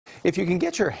If you can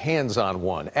get your hands on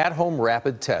one, at-home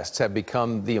rapid tests have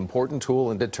become the important tool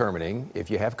in determining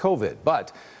if you have COVID.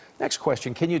 But next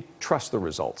question, can you trust the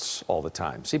results all the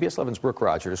time? CBS 11's Brooke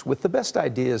Rogers with the best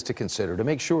ideas to consider to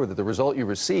make sure that the result you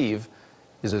receive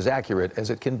is as accurate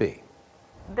as it can be.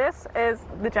 This is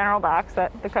the general box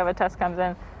that the COVID test comes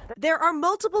in. There are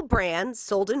multiple brands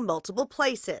sold in multiple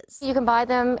places. You can buy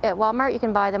them at Walmart, you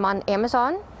can buy them on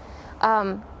Amazon.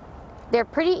 They're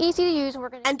pretty easy to use.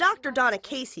 And Dr. Donna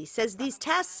Casey says these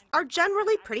tests are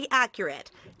generally pretty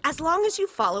accurate, as long as you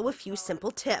follow a few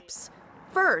simple tips.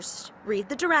 First, read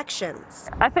the directions.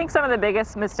 I think some of the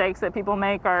biggest mistakes that people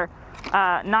make are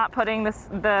not putting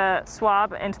the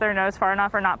swab into their nose far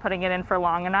enough or not putting it in for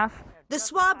long enough. The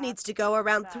swab needs to go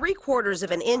around 3/4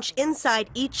 of an inch inside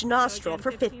each nostril for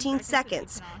 15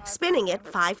 seconds, spinning it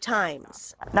 5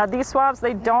 times. Now these swabs,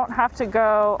 they don't have to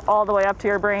go all the way up to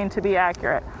your brain to be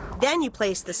accurate. Then you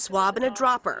place the swab in a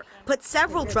dropper, put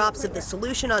several drops of the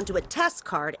solution onto a test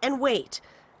card and wait.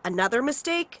 Another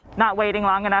mistake? Not waiting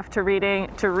long enough to read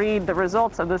the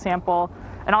results of the sample,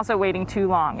 and also waiting too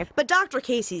long. But Dr.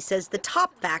 Casey says the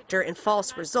top factor in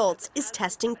false results is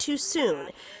testing too soon.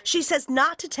 She says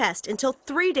not to test until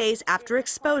 3 days after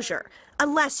exposure,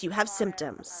 unless you have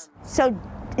symptoms. So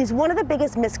is one of the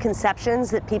biggest misconceptions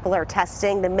that people are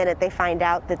testing the minute they find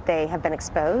out that they have been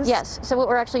exposed? Yes, so what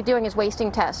we're actually doing is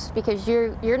wasting tests because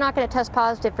you're not going to test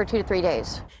positive for 2 to 3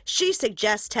 days. She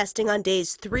suggests testing on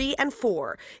days 3 and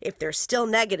 4. If they're still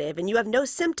negative and you have no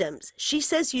symptoms, she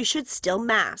says you should still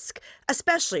mask,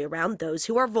 especially around those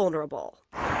who are vulnerable.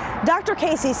 Dr.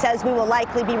 Casey says we will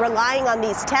likely be relying on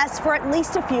these tests for at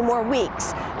least a few more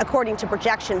weeks. According to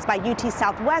projections by UT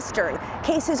Southwestern,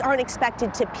 cases aren't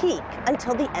expected to peak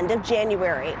until the end of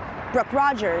January. Brooke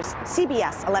Rogers,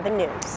 CBS 11 News.